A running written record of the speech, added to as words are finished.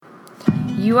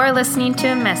You are listening to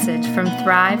a message from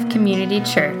Thrive Community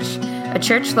Church, a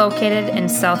church located in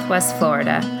Southwest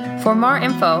Florida. For more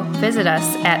info, visit us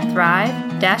at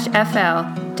thrive-fl.org.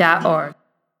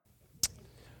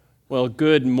 Well,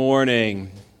 good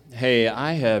morning. Hey,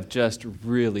 I have just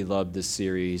really loved this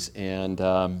series and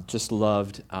just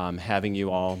loved having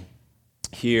you all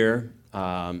here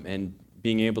and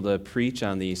being able to preach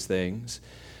on these things.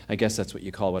 I guess that's what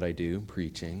you call what I do,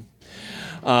 preaching.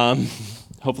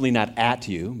 Hopefully not at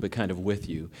you, but kind of with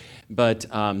you. But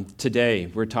today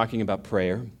we're talking about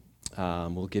prayer.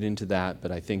 We'll get into that,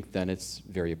 but I think then it's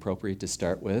very appropriate to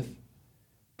start with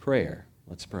prayer.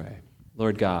 Let's pray.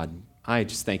 Lord God, I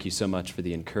just thank you so much for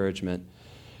the encouragement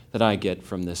that I get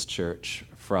from this church,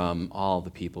 from all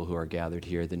the people who are gathered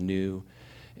here, the new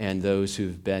and those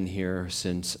who've been here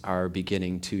since our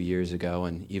beginning 2 years ago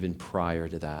and even prior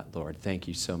to that, Lord. Thank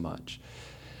you so much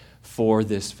for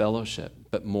this fellowship.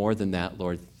 But more than that,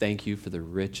 Lord, thank you for the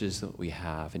riches that we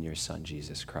have in your Son,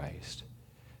 Jesus Christ.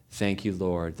 Thank you,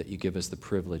 Lord, that you give us the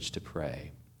privilege to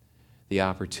pray, the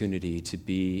opportunity to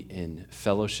be in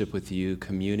fellowship with you,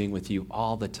 communing with you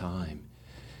all the time.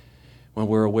 When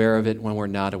we're aware of it, when we're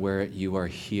not aware of it, you are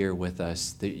here with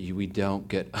us, that we don't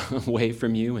get away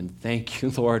from you. And thank you,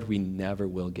 Lord, we never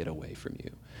will get away from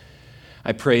you.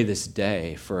 I pray this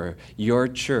day for your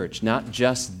church, not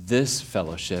just this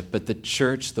fellowship, but the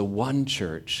church, the one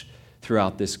church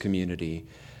throughout this community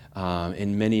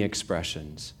in many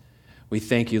expressions. We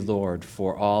thank you, Lord,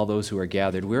 for all those who are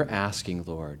gathered. We're asking,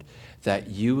 Lord,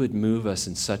 that you would move us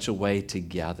in such a way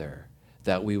together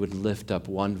that we would lift up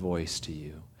one voice to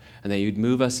you, and that you'd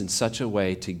move us in such a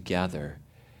way together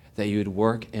that you would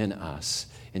work in us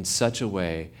in such a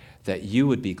way that you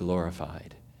would be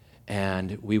glorified,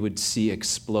 and we would see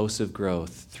explosive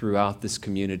growth throughout this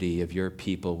community of your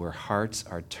people where hearts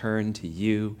are turned to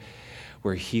you,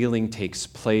 where healing takes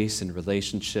place in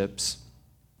relationships,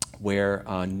 where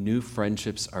new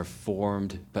friendships are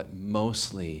formed, but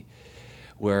mostly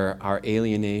where our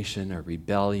alienation or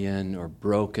rebellion or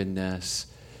brokenness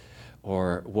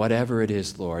or whatever it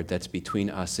is, Lord, that's between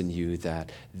us and you, that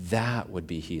would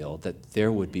be healed, that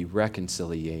there would be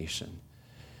reconciliation.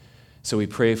 So we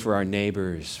pray for our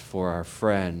neighbors, for our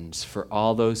friends, for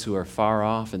all those who are far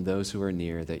off and those who are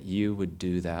near, that you would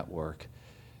do that work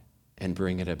and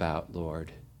bring it about,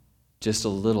 Lord. Just a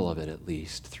little of it, at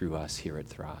least, through us here at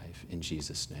Thrive. In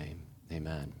Jesus' name,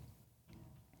 amen.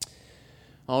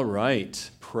 All right,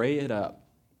 pray it up.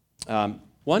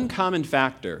 One common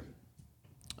factor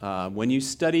when you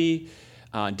study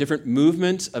different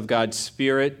movements of God's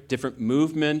Spirit, different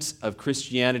movements of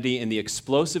Christianity, and the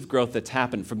explosive growth that's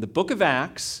happened from the book of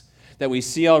Acts that we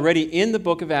see already in the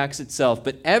book of Acts itself,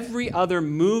 but every other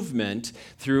movement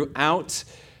throughout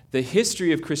the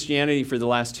history of Christianity for the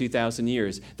last 2,000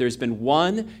 years, there's been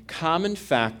one common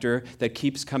factor that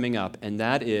keeps coming up, and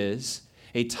that is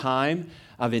a time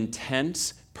of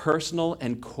intense personal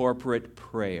and corporate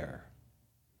prayer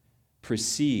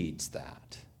precedes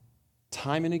that,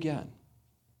 time and again.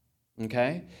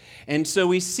 Okay? And so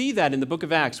we see that in the book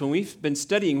of Acts. When we've been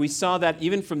studying, we saw that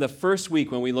even from the first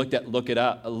week when we looked at Look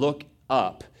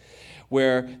Up,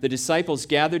 where the disciples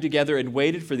gathered together and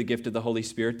waited for the gift of the Holy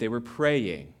Spirit. They were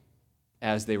praying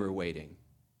as they were waiting.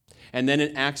 And then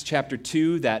in Acts chapter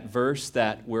 2, that verse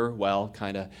that we're,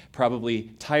 kind of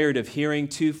probably tired of hearing,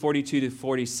 2:42 to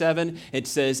 47, it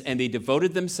says, "And they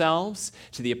devoted themselves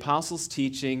to the apostles'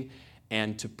 teaching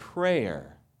and to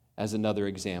prayer," as another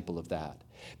example of that.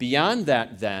 Beyond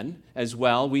that, then, as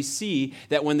well, we see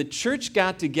that when the church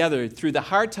got together through the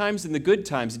hard times and the good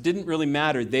times, it didn't really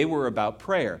matter. They were about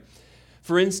prayer.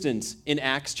 For instance, in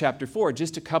Acts chapter 4,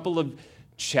 just a couple of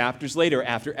chapters later,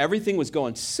 after everything was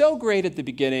going so great at the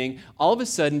beginning, all of a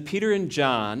sudden, Peter and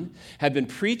John had been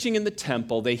preaching in the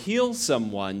temple. They heal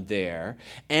someone there.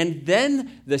 And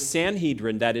then the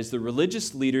Sanhedrin, that is the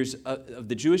religious leaders of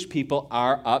the Jewish people,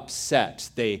 are upset.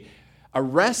 They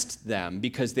arrest them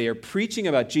because they are preaching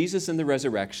about Jesus and the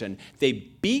resurrection. They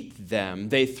beat them.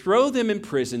 They throw them in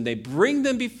prison. They bring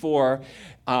them before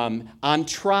on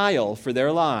trial for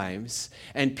their lives.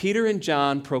 And Peter and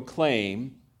John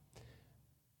proclaim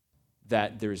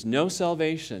that there is no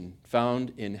salvation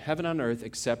found in heaven on earth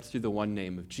except through the one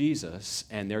name of Jesus,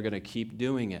 and they're going to keep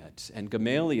doing it. And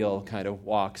Gamaliel kind of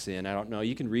walks in. I don't know,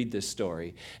 you can read this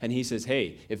story. And he says,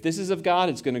 hey, if this is of God,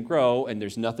 it's going to grow, and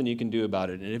there's nothing you can do about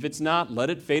it. And if it's not, let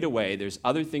it fade away. There's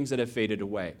other things that have faded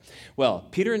away. Well,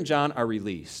 Peter and John are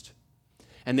released.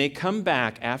 And they come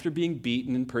back after being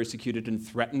beaten and persecuted and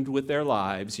threatened with their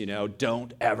lives,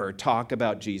 don't ever talk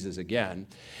about Jesus again.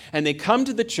 And they come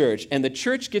to the church, and the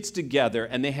church gets together,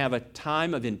 and they have a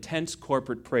time of intense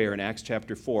corporate prayer in Acts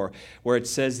chapter 4, where it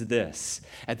says this.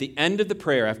 At the end of the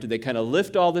prayer, after they kind of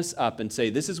lift all this up and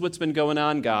say, this is what's been going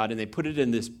on, God, and they put it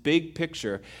in this big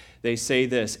picture, they say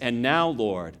this, and now,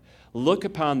 Lord, look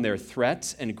upon their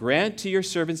threats and grant to your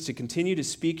servants to continue to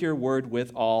speak your word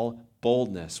with all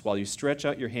boldness, while you stretch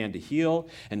out your hand to heal,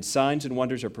 and signs and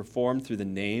wonders are performed through the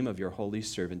name of your holy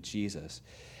servant Jesus.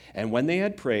 And when they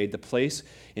had prayed, the place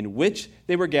in which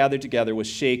they were gathered together was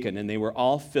shaken, and they were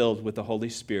all filled with the Holy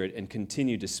Spirit and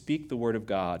continued to speak the word of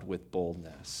God with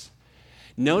boldness.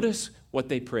 Notice what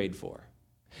they prayed for.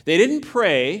 They didn't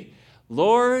pray,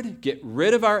 Lord, get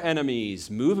rid of our enemies,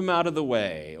 move them out of the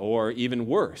way, or even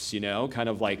worse, kind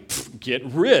of like, get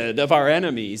rid of our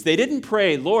enemies. They didn't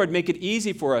pray, Lord, make it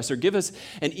easy for us or give us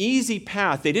an easy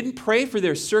path. They didn't pray for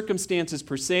their circumstances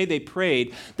per se. They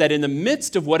prayed that in the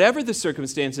midst of whatever the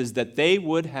circumstances, that they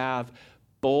would have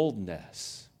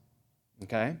boldness.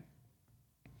 Okay?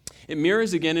 It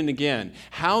mirrors again and again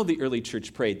how the early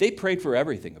church prayed. They prayed for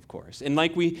everything, of course. And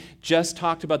like we just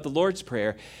talked about the Lord's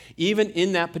Prayer, even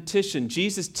in that petition,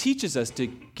 Jesus teaches us to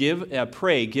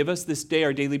pray, give us this day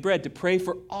our daily bread, to pray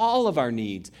for all of our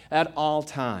needs at all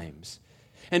times.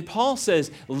 And Paul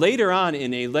says later on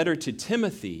in a letter to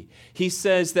Timothy, he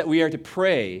says that we are to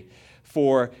pray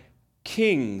for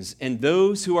kings and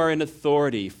those who are in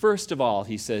authority. First of all,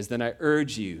 he says, then I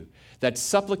urge you that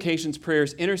supplications,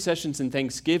 prayers, intercessions, and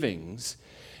thanksgivings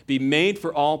be made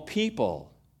for all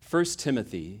people, 1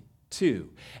 Timothy 2,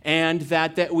 and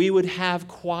that we would have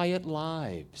quiet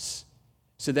lives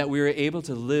so that we are able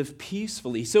to live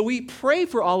peacefully. So we pray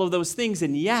for all of those things,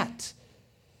 and yet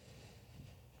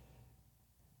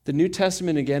the New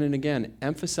Testament again and again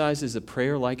emphasizes a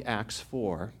prayer like Acts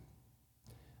 4,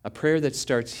 a prayer that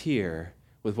starts here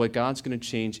with what God's going to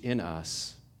change in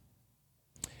us,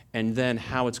 and then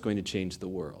how it's going to change the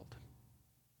world.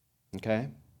 Okay?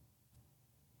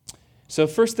 So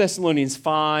 1 Thessalonians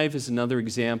 5 is another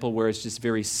example where it's just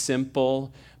very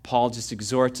simple. Paul just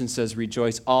exhorts and says,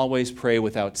 rejoice always, pray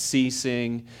without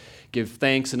ceasing, give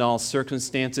thanks in all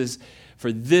circumstances,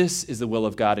 for this is the will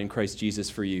of God in Christ Jesus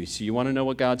for you. So you want to know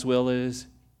what God's will is?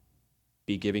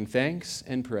 Be giving thanks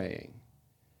and praying.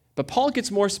 But Paul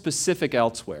gets more specific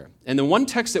elsewhere. And the one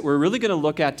text that we're really going to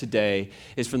look at today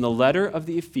is from the letter of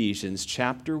the Ephesians,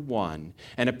 chapter 1,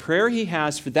 and a prayer he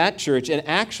has for that church. And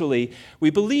actually, we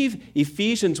believe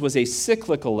Ephesians was a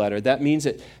cyclical letter. That means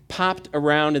it popped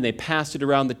around and they passed it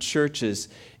around the churches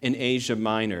in Asia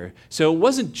Minor. So it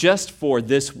wasn't just for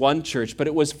this one church, but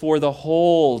it was for the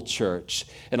whole church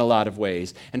in a lot of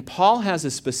ways. And Paul has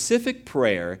a specific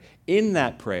prayer in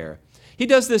that prayer. He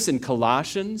does this in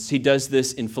Colossians, he does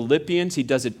this in Philippians, he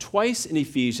does it twice in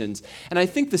Ephesians. And I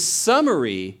think the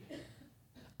summary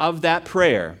of that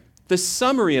prayer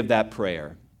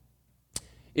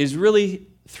is really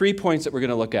 3 points that we're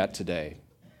going to look at today.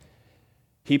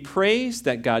 He prays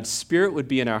that God's Spirit would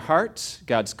be in our hearts,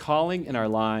 God's calling in our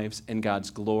lives, and God's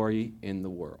glory in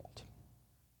the world.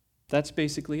 That's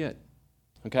basically it.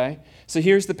 Okay? So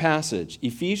here's the passage,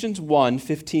 Ephesians 1,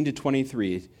 15 to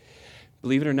 23.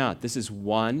 Believe it or not, this is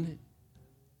one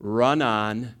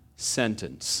run-on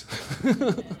sentence.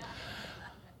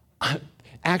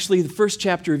 Actually, the first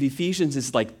chapter of Ephesians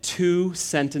is like 2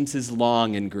 sentences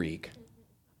long in Greek.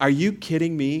 Are you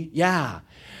kidding me? Yeah.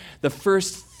 The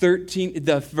first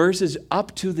the verses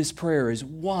up to this prayer is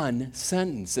one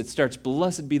sentence. It starts,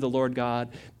 blessed be the Lord God,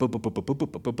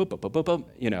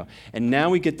 and now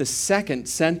we get the second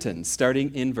sentence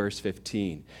starting in verse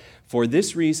 15. For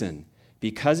this reason,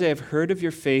 because I have heard of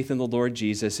your faith in the Lord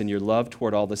Jesus and your love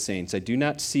toward all the saints, I do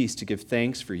not cease to give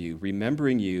thanks for you,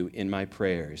 remembering you in my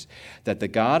prayers, that the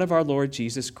God of our Lord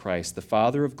Jesus Christ, the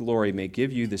Father of glory, may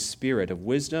give you the spirit of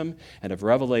wisdom and of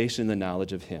revelation in the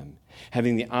knowledge of him,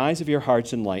 having the eyes of your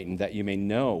hearts enlightened, that you may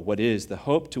know what is the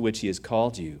hope to which he has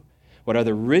called you, what are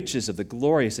the riches of the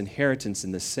glorious inheritance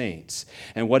in the saints,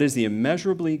 and what is the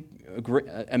immeasurable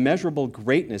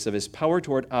greatness of his power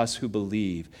toward us who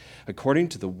believe, according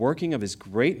to the working of his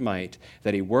great might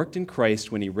that he worked in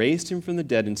Christ when he raised him from the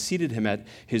dead and seated him at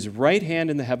his right hand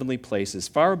in the heavenly places,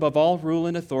 far above all rule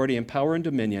and authority and power and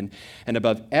dominion, and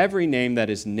above every name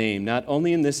that is named, not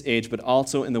only in this age, but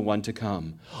also in the one to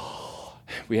come.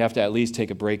 We have to at least take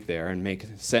a break there and make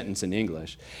a sentence in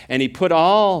English. And he put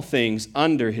all things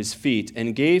under his feet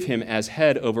and gave him as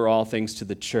head over all things to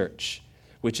the church,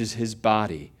 which is his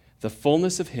body, the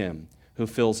fullness of him who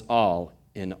fills all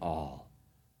in all.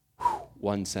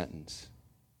 One sentence.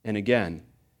 And again,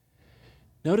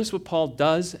 Notice what Paul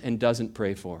does and doesn't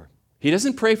pray for. He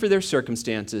doesn't pray for their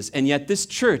circumstances, and yet this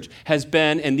church has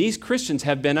been, and these Christians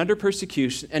have been under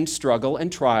persecution and struggle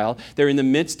and trial. They're in the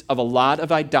midst of a lot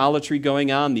of idolatry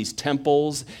going on, these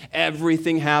temples,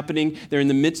 everything happening. They're in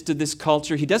the midst of this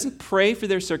culture. He doesn't pray for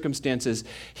their circumstances.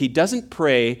 He doesn't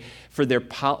pray for their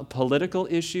political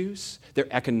issues, their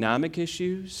economic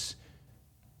issues.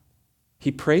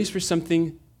 He prays for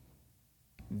something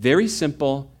very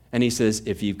simple, and he says,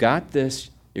 if you've got this,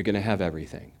 you're going to have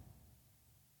everything.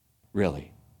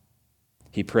 Really.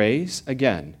 He prays,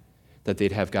 again, that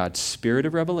they'd have God's spirit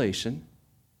of revelation,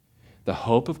 the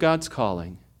hope of God's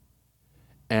calling,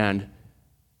 and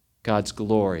God's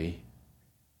glory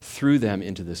through them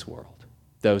into this world.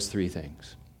 Those three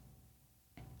things.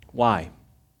 Why?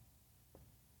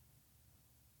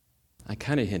 I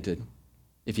kind of hinted.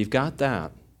 If you've got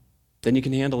that, then you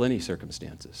can handle any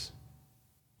circumstances.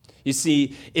 You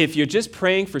see, if you're just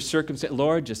praying for circumstance,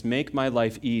 Lord, just make my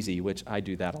life easy, which I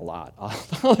do that a lot.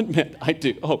 I'll admit, I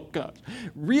do. Oh, God,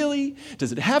 really?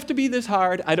 Does it have to be this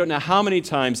hard? I don't know how many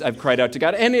times I've cried out to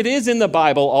God, and it is in the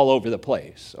Bible all over the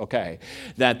place, okay,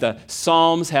 that the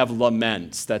Psalms have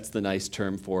laments. That's the nice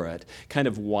term for it, kind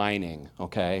of whining,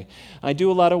 okay? I do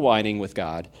a lot of whining with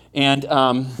God. And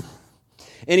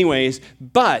anyways,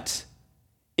 but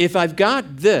if I've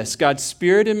got this, God's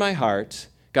Spirit in my heart,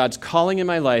 God's calling in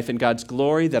my life, and God's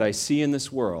glory that I see in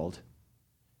this world,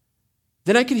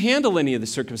 then I can handle any of the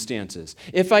circumstances.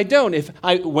 If I don't,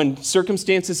 when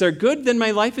circumstances are good, then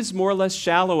my life is more or less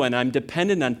shallow, and I'm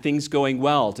dependent on things going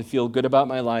well to feel good about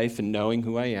my life and knowing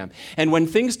who I am. And when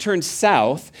things turn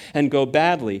south and go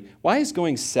badly, why is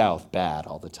going south bad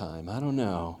all the time? I don't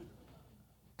know.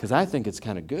 Because I think it's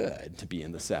kind of good to be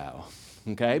in the south,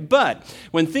 okay? But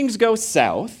when things go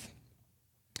south,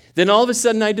 then all of a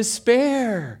sudden I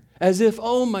despair, as if,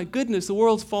 oh my goodness, the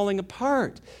world's falling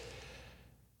apart.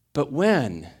 But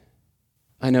when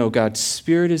I know God's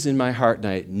Spirit is in my heart and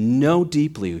I know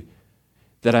deeply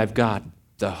that I've got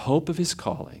the hope of His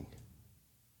calling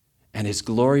and His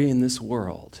glory in this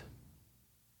world,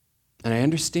 and I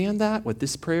understand that, what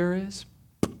this prayer is,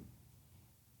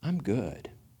 I'm good.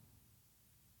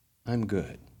 I'm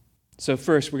good. So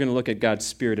first, we're going to look at God's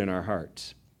Spirit in our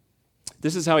hearts.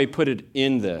 This is how he put it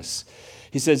in this.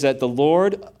 He says that the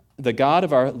Lord, the God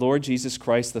of our Lord Jesus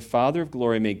Christ, the Father of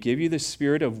glory, may give you the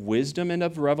spirit of wisdom and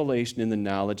of revelation in the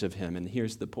knowledge of him. And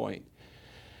here's the point.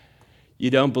 You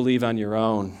don't believe on your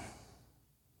own,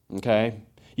 okay?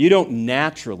 You don't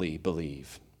naturally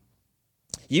believe.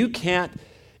 You can't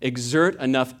exert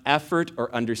enough effort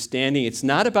or understanding. It's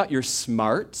not about your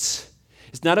smarts.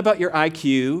 It's not about your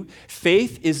IQ.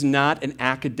 Faith is not an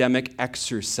academic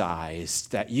exercise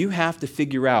that you have to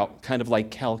figure out, kind of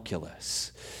like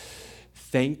calculus.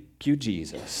 Thank you,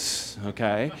 Jesus,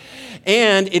 okay?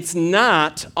 And it's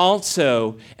not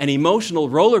also an emotional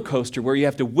roller coaster where you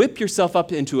have to whip yourself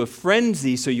up into a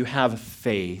frenzy so you have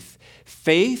faith.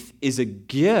 Faith is a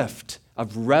gift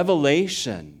of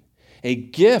revelation, a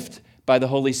gift by the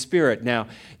Holy Spirit. Now,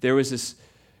 there was this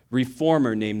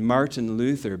reformer named Martin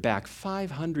Luther back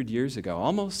 500 years ago,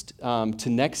 almost to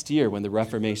next year when the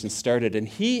Reformation started, and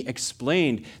he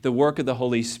explained the work of the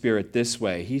Holy Spirit this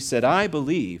way. He said, I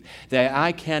believe that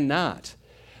I cannot,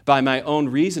 by my own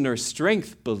reason or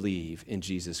strength, believe in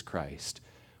Jesus Christ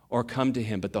or come to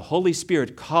him, but the Holy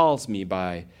Spirit calls me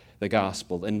by the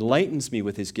gospel, enlightens me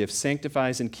with his gift,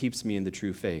 sanctifies and keeps me in the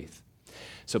true faith.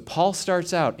 So Paul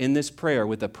starts out in this prayer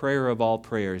with the prayer of all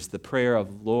prayers, the prayer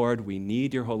of, Lord, we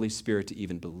need your Holy Spirit to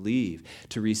even believe,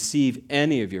 to receive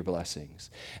any of your blessings.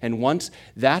 And once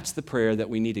that's the prayer that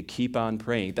we need to keep on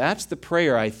praying. That's the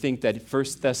prayer, I think, that 1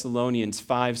 Thessalonians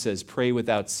 5 says, pray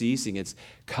without ceasing. It's,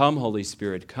 come, Holy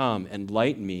Spirit, come,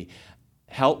 enlighten me,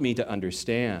 help me to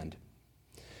understand.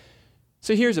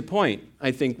 So here's a point,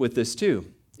 I think, with this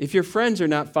too. If your friends are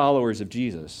not followers of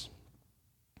Jesus,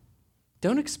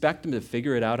 don't expect them to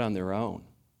figure it out on their own,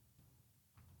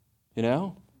 you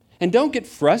know? And don't get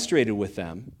frustrated with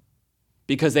them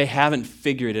because they haven't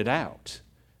figured it out.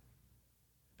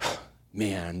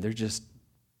 Man, they're just...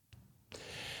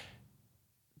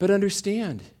 But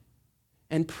understand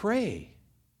and pray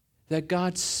that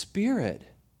God's Spirit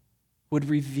would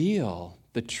reveal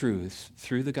the truth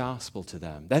through the gospel to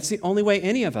them. That's the only way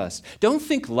any of us. Don't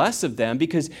think less of them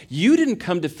because you didn't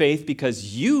come to faith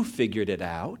because you figured it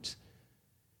out.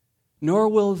 Nor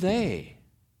will they.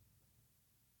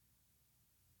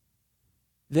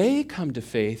 They come to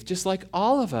faith just like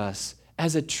all of us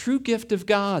as a true gift of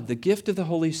God, the gift of the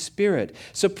Holy Spirit.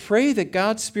 So pray that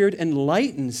God's Spirit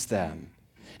enlightens them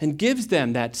and gives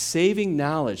them that saving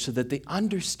knowledge so that they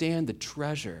understand the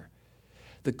treasure,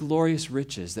 the glorious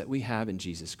riches that we have in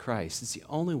Jesus Christ. It's the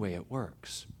only way it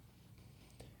works.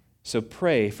 So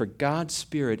pray for God's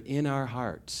Spirit in our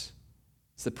hearts.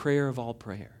 It's the prayer of all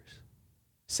prayers.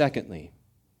 Secondly,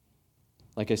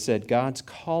 like I said, God's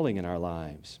calling in our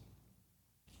lives.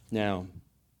 Now,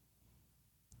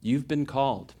 you've been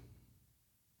called.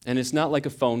 And it's not like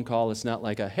a phone call. It's not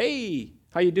like a, hey,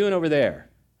 how you doing over there?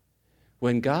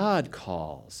 When God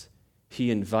calls,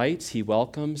 he invites, he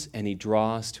welcomes, and he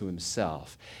draws to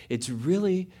himself. It's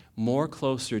really more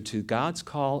closer to God's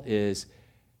call is,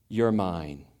 you're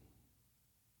mine.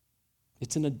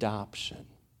 It's an adoption.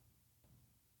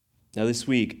 Now this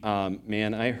week,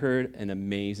 I heard an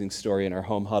amazing story in our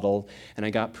home huddle, and I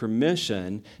got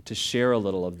permission to share a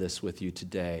little of this with you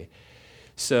today.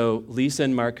 So Lisa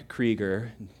and Mark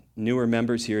Krieger, newer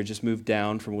members here, just moved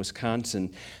down from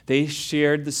Wisconsin. They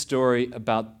shared the story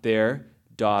about their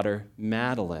daughter,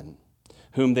 Madeline,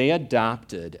 whom they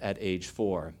adopted at age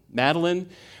 4. Madeline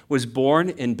was born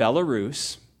in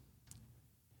Belarus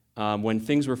when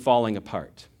things were falling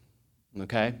apart,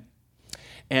 okay?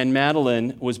 And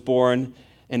Madeline was born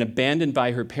and abandoned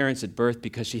by her parents at birth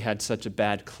because she had such a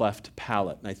bad cleft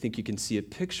palate. And I think you can see a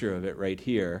picture of it right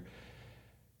here.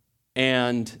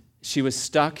 And she was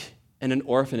stuck in an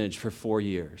orphanage for 4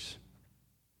 years.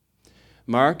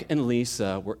 Mark and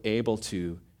Lisa were able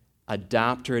to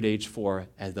adopt her at age 4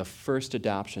 as the first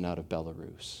adoption out of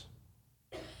Belarus.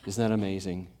 Isn't that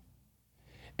amazing?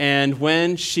 And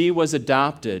when she was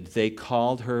adopted, they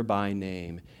called her by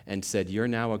name and said, "You're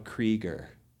now a Krieger,"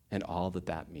 and all that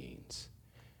that means.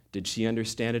 Did she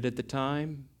understand it at the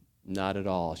time? Not at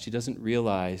all. She didn't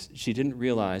realize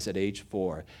at age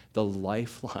 4 the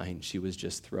lifeline she was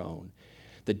just thrown,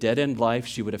 the dead-end life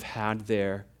she would have had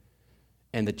there,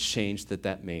 and the change that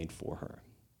that made for her.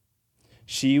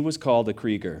 She was called a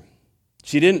Krieger.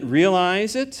 She didn't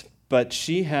realize it, but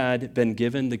she had been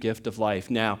given the gift of life.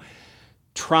 Now,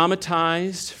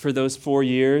 traumatized for those 4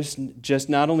 years, just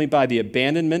not only by the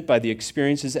abandonment, by the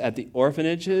experiences at the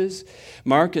orphanages,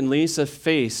 Mark and Lisa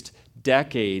faced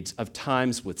decades of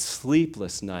times with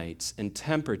sleepless nights and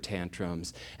temper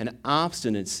tantrums and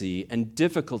obstinacy and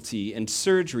difficulty and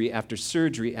surgery after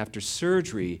surgery after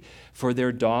surgery for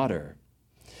their daughter.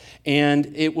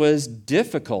 And it was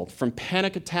difficult, from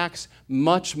panic attacks,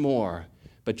 much more,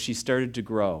 but she started to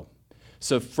grow.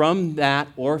 So from that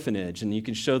orphanage, and you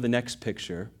can show the next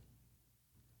picture,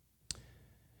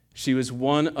 she was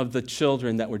one of the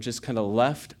children that were just kind of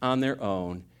left on their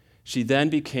own. She then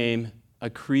became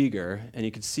a Krieger, and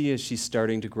you can see as she's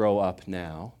starting to grow up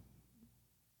now.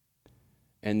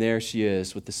 And there she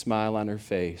is with the smile on her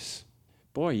face.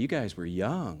 Boy, you guys were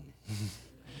young,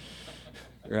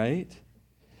 right?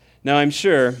 Now, I'm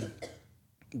sure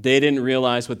they didn't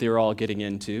realize what they were all getting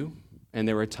into, and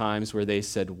there were times where they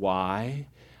said, why?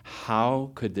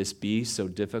 How could this be so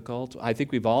difficult? I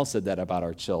think we've all said that about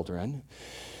our children,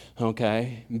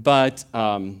 okay? But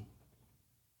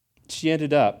she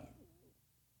ended up,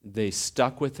 they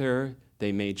stuck with her.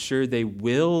 They made sure they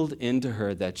willed into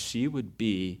her that she would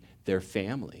be their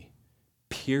family,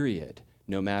 period,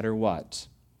 no matter what.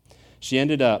 She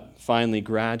ended up finally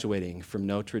graduating from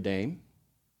Notre Dame.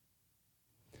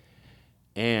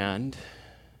 And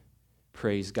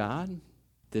praise God,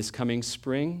 this coming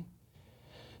spring,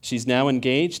 she's now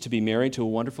engaged to be married to a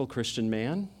wonderful Christian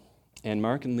man, and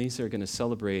Mark and Lisa are going to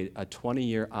celebrate a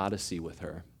 20-year odyssey with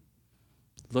her.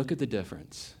 Look at the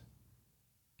difference.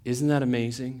 Isn't that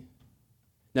amazing?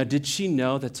 Now, did she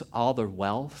know that's all the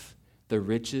wealth, the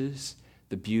riches,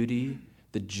 the beauty,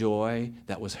 the joy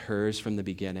that was hers from the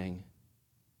beginning?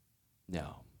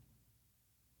 No.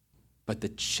 But the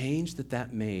change that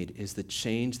that made is the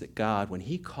change that God, when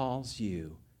he calls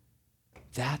you,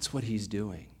 that's what he's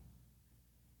doing.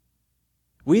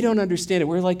 We don't understand it.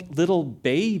 We're like little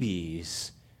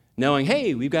babies knowing,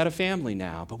 hey, we've got a family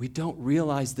now, but we don't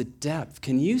realize the depth.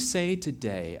 Can you say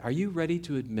today, are you ready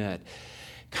to admit,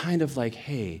 kind of like,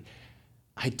 hey,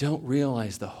 I don't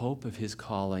realize the hope of his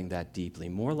calling that deeply,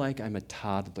 more like I'm a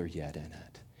toddler yet in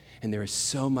it, and there is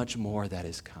so much more that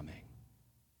is coming.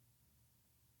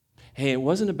 Hey, it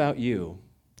wasn't about you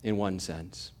in one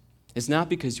sense. It's not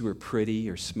because you were pretty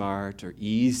or smart or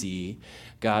easy.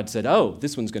 God said, oh,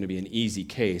 this one's going to be an easy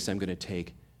case. I'm going to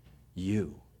take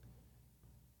you.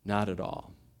 Not at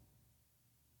all.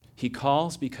 He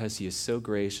calls because he is so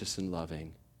gracious and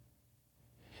loving.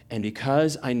 And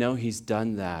because I know he's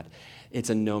done that, it's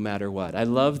a no matter what. I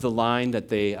love the line that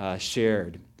they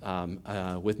shared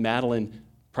with Madeline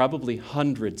probably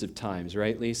hundreds of times,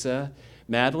 right, Lisa?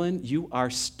 Madeline, you are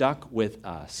stuck with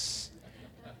us.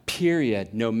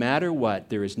 Period. No matter what,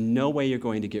 there is no way you're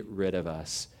going to get rid of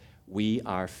us. We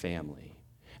are family.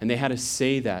 And they had to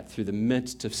say that through the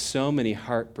midst of so many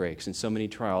heartbreaks and so many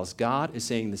trials. God is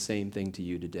saying the same thing to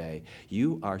you today.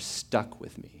 You are stuck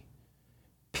with me.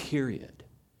 Period.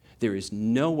 There is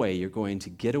no way you're going to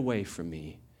get away from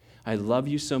me. I love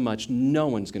you so much, no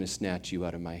one's going to snatch you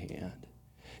out of my hand.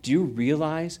 Do you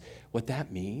realize what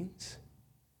that means?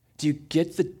 Do you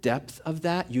get the depth of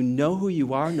that? You know who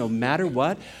you are no matter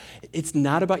what. It's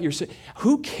not about your...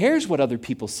 Who cares what other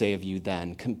people say of you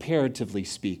then, comparatively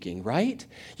speaking, right?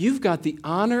 You've got the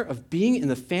honor of being in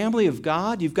the family of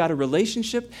God. You've got a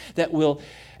relationship that will...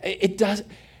 It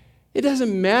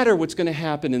doesn't matter what's going to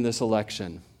happen in this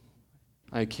election.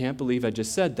 I can't believe I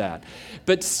just said that.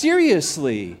 But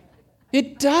seriously,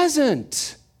 it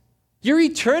doesn't. Your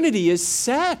eternity is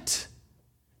set.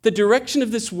 The direction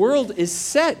of this world is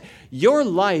set. Your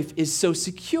life is so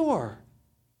secure.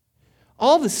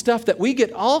 All the stuff that we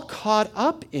get all caught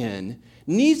up in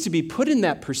needs to be put in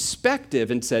that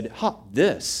perspective and said,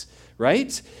 this,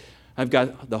 right? I've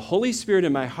got the Holy Spirit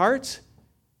in my heart.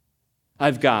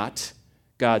 I've got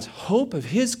God's hope of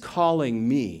His calling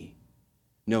me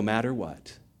no matter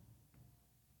what.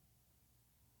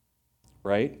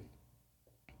 Right?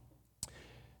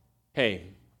 Hey,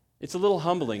 it's a little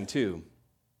humbling too.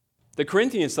 The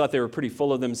Corinthians thought they were pretty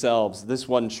full of themselves. This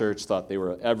one church thought they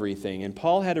were everything. And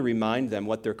Paul had to remind them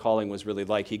what their calling was really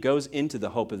like. He goes into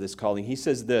the hope of this calling. He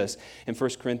says this in 1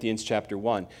 Corinthians chapter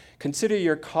 1. Consider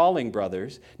your calling,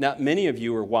 brothers. Not many of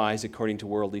you were wise according to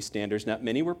worldly standards. Not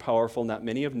many were powerful. Not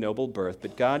many of noble birth.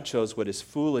 But God chose what is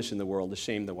foolish in the world to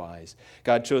shame the wise.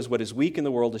 God chose what is weak in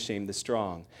the world to shame the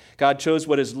strong. God chose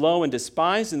what is low and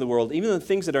despised in the world, even the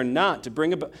things that are not, to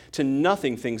bring about to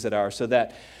nothing things that are, so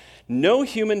that no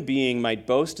human being might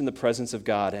boast in the presence of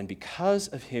God, and because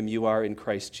of Him you are in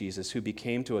Christ Jesus, who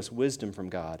became to us wisdom from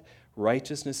God,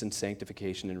 righteousness and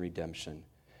sanctification and redemption.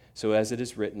 So as it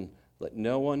is written, let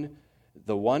no one,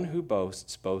 the one who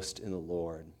boasts, boast in the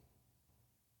Lord.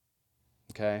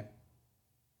 Okay?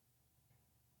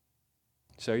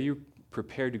 So are you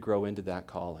prepared to grow into that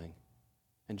calling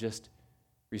and just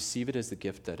receive it as the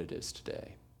gift that it is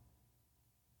today?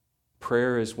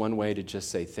 Prayer is one way to just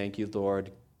say, thank you,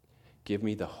 Lord. Give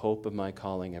me the hope of my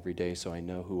calling every day so I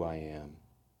know who I am.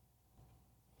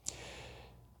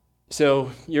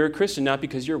 So you're a Christian not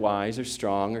because you're wise or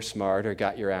strong or smart or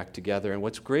got your act together. And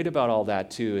what's great about all that,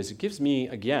 too, is it gives me,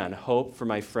 again, hope for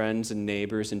my friends and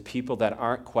neighbors and people that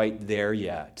aren't quite there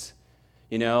yet.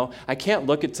 You know, I can't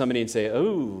look at somebody and say,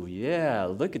 oh, yeah,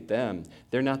 look at them.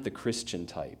 They're not the Christian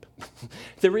type.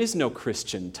 There is no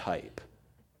Christian type.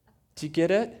 Do you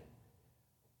get it?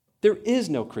 There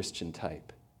is no Christian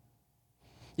type.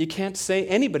 You can't say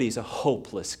anybody's a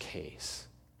hopeless case.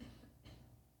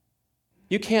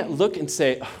 You can't look and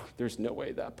say, oh, there's no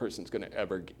way that person's going to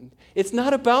ever get. It's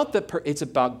not about it's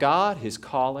about God, His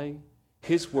calling,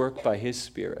 His work by His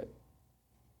Spirit.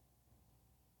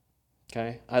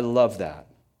 Okay? I love that.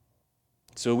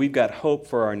 So we've got hope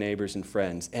for our neighbors and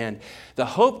friends. And the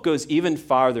hope goes even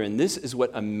farther, and this is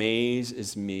what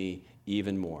amazes me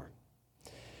even more.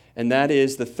 And that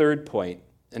is the third point.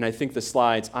 And I think the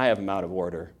slides, I have them out of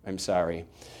order. I'm sorry.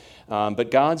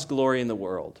 But God's glory in the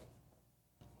world.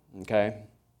 Okay?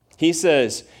 He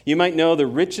says, you might know the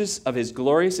riches of His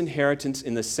glorious inheritance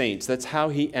in the saints. That's how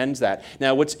he ends that.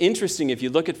 Now, what's interesting, if you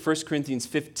look at 1 Corinthians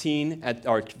 15,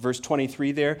 or verse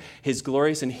 23 there, His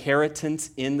glorious inheritance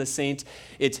in the saints,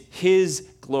 it's His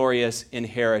glorious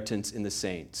inheritance in the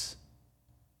saints.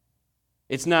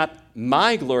 It's not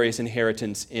my glorious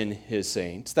inheritance in His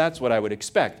saints. That's what I would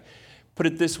expect. Put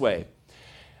it this way.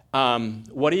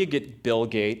 What do you get Bill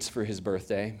Gates for his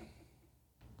birthday?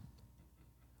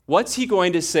 What's he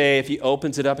going to say if he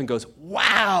opens it up and goes,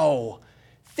 wow,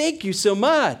 thank you so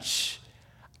much.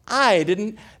 I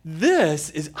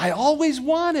always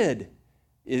wanted.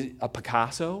 Is a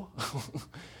Picasso?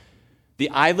 The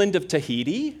island of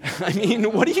Tahiti? I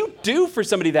mean, what do you do for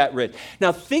somebody that rich?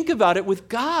 Now think about it with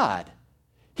God.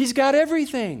 He's got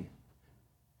everything.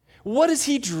 What does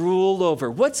He drool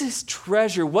over? What's His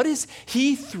treasure? What is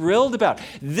He thrilled about?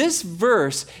 This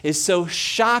verse is so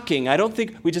shocking. I don't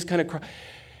think we just kind of cry.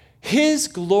 His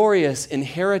glorious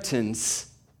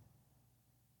inheritance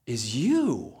is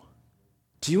you.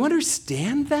 Do you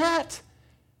understand that?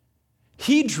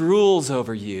 He drools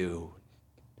over you.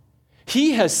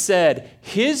 He has said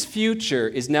His future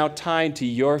is now tied to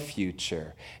your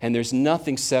future, and there's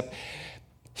nothing separate.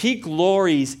 He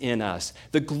glories in us.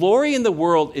 The glory in the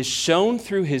world is shown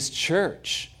through His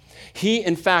church. He,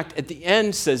 in fact, at the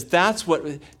end says that's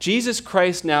what Jesus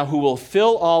Christ now, who will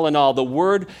fill all in all, the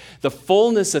word, the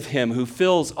fullness of Him who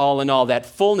fills all in all, that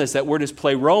fullness, that word is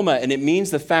pleroma, and it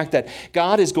means the fact that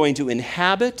God is going to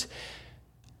inhabit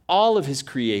all of his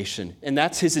creation, and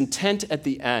that's his intent at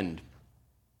the end.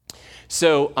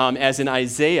 So as in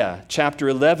Isaiah chapter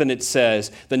 11, it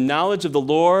says, the knowledge of the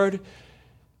Lord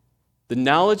will,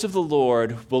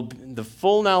 the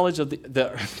full knowledge of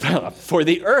for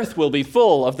the earth will be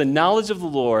full of the knowledge of the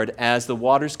Lord as the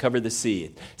waters cover the sea.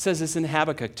 It says this in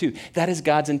Habakkuk too. That is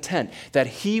God's intent, that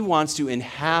he wants to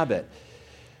inhabit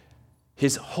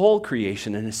his whole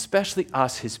creation, and especially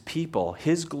us, his people,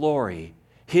 his glory,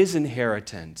 his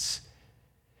inheritance.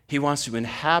 He wants to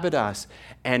inhabit us,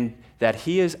 and that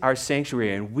he is our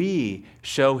sanctuary, and we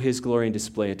show his glory and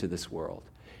display it to this world.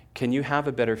 Can you have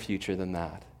a better future than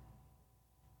that?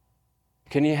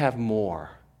 Can you have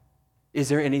more? Is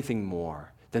there anything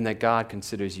more than that God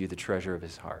considers you the treasure of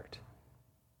his heart?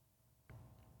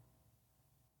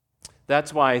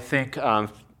 That's why I think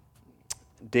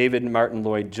David Martin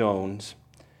Lloyd-Jones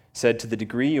said, to the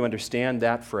degree you understand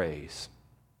that phrase,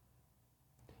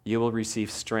 you will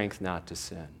receive strength not to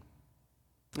sin.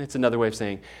 It's another way of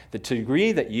saying, the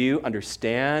degree that you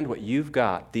understand what you've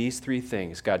got, these three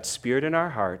things, God's Spirit in our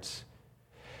hearts,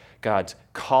 God's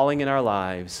calling in our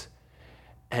lives,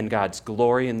 and God's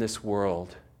glory in this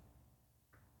world,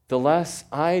 the less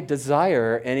I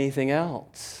desire anything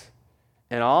else.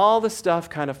 And all the stuff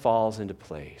kind of falls into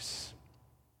place.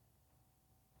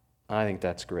 I think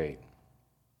that's great.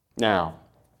 Now,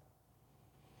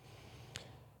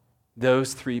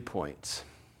 those 3 points.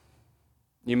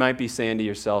 You might be saying to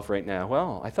yourself right now,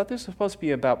 well, I thought this was supposed to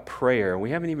be about prayer.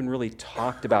 We haven't even really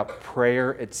talked about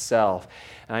prayer itself.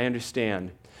 And I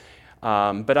understand.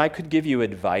 But I could give you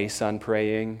advice on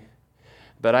praying.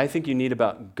 But I think you need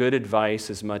about good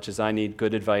advice as much as I need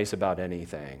good advice about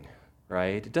anything,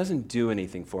 right? It doesn't do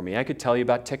anything for me. I could tell you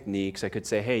about techniques. I could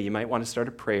say, hey, you might want to start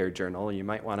a prayer journal. You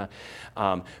might want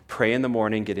to pray in the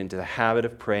morning, get into the habit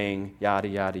of praying, yada,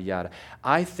 yada, yada.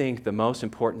 I think the most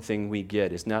important thing we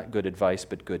get is not good advice,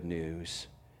 but good news.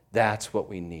 That's what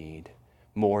we need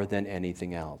more than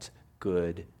anything else,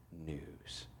 good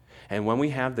news. And when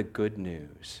we have the good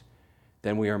news,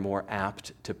 then we are more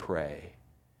apt to pray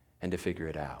and to figure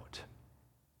it out.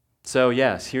 So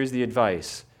yes, here's the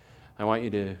advice I want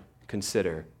you to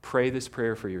consider. Pray this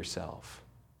prayer for yourself.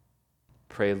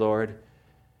 Pray, Lord,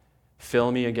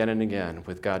 fill me again and again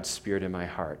with God's Spirit in my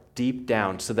heart, deep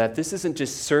down, so that this isn't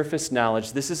just surface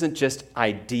knowledge, this isn't just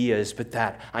ideas, but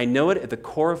that I know it at the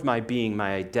core of my being,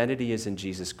 my identity is in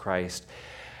Jesus Christ,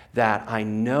 that I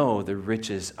know the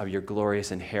riches of your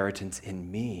glorious inheritance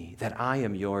in me, that I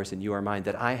am yours and you are mine,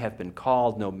 that I have been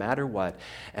called no matter what,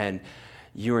 and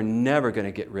you are never going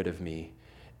to get rid of me.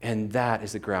 And that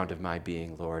is the ground of my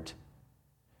being, Lord.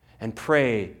 And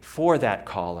pray for that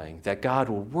calling, that God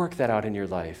will work that out in your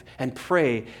life. And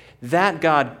pray that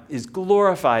God is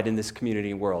glorified in this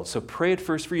community and world. So pray it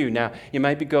first for you. Now, you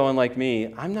might be going like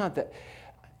me, I'm not that,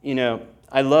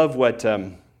 I love what,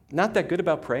 not that good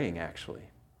about praying, actually.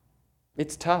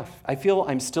 It's tough. I feel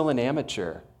I'm still an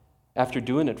amateur after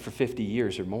doing it for 50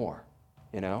 years or more,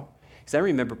 Because I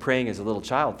remember praying as a little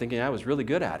child thinking I was really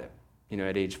good at it,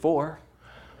 at age 4.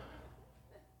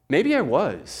 Maybe I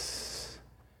was.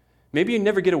 Maybe you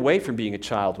never get away from being a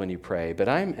child when you pray, but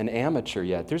I'm an amateur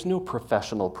yet. There's no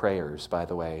professional prayers, by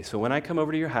the way. So when I come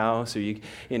over to your house, or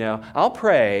I'll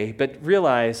pray, but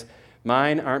realize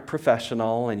mine aren't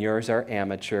professional and yours are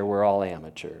amateur. We're all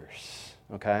amateurs,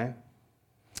 okay?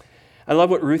 I love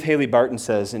what Ruth Haley Barton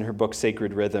says in her book,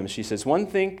 Sacred Rhythm. She says, one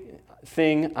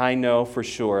thing I know for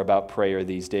sure about prayer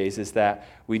these days is that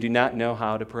we do not know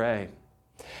how to pray.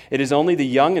 It is only the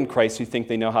young in Christ who think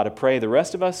they know how to pray. The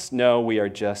rest of us know we are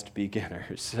just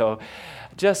beginners. So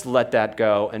just let that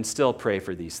go and still pray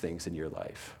for these things in your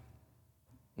life.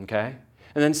 Okay?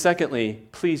 And then secondly,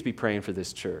 please be praying for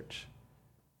this church.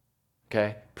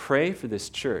 Okay? Pray for this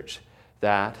church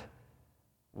that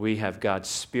we have God's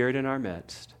Spirit in our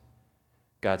midst,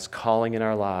 God's calling in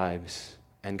our lives,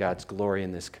 and God's glory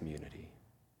in this community.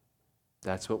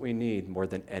 That's what we need more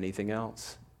than anything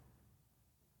else.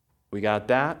 We got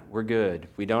that, we're good.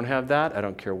 We don't have that, I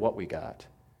don't care what we got.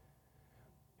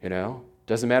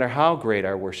 Doesn't matter how great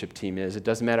our worship team is. It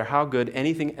doesn't matter how good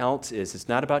anything else is. It's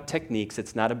not about techniques.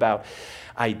 It's not about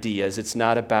ideas. It's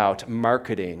not about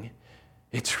marketing.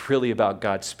 It's really about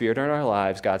God's Spirit in our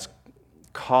lives, God's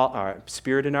our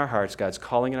Spirit in our hearts, God's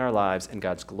calling in our lives, and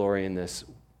God's glory in this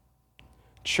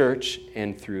church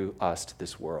and through us to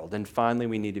this world. And finally,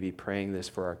 we need to be praying this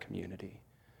for our community.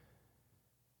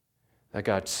 That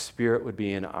God's Spirit would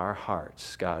be in our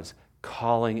hearts, God's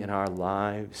calling in our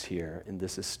lives here in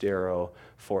this Estero,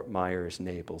 Fort Myers,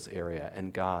 Naples area,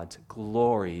 and God's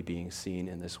glory being seen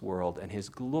in this world. And his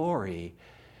glory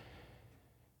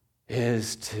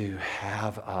is to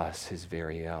have us his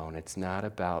very own. It's not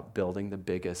about building the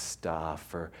biggest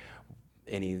stuff or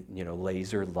any,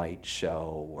 laser light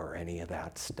show or any of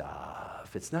that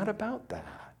stuff. It's not about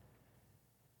that.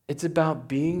 It's about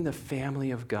being the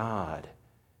family of God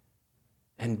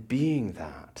and being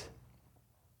that.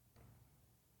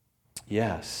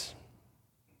 Yes,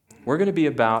 we're going to be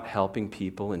about helping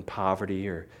people in poverty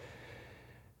or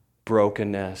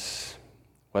brokenness,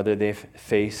 whether they've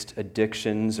faced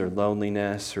addictions or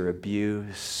loneliness or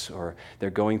abuse or they're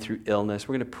going through illness.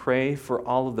 We're going to pray for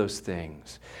all of those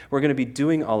things. We're going to be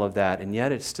doing all of that, and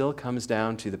yet it still comes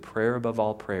down to the prayer above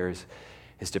all prayers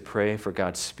is to pray for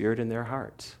God's Spirit in their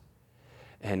hearts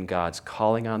and God's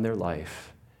calling on their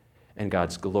life and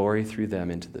God's glory through them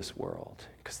into this world,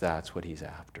 because that's what he's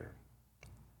after.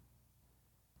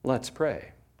 Let's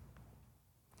pray.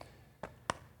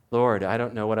 Lord, I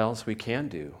don't know what else we can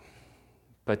do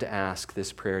but to ask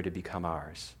this prayer to become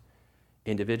ours,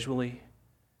 individually,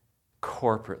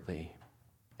 corporately,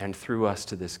 and through us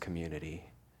to this community.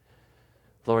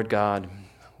 Lord God,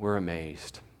 we're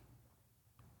amazed.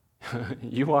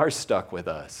 You are stuck with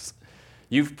us.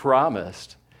 You've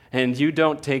promised, and you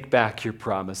don't take back your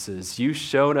promises. You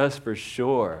showed us for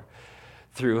sure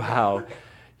through how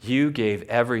you gave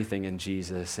everything in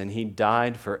Jesus, and he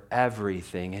died for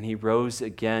everything, and he rose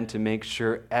again to make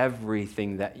sure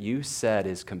everything that you said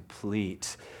is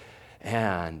complete,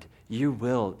 and you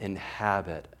will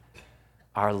inhabit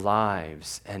our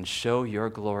lives and show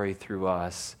your glory through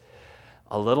us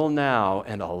a little now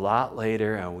and a lot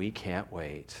later, and we can't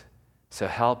wait. So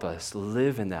help us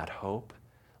live in that hope,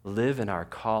 live in our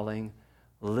calling,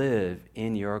 live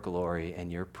in your glory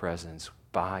and your presence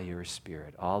by your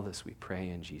Spirit. All this we pray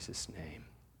in Jesus' name.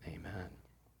 Amen.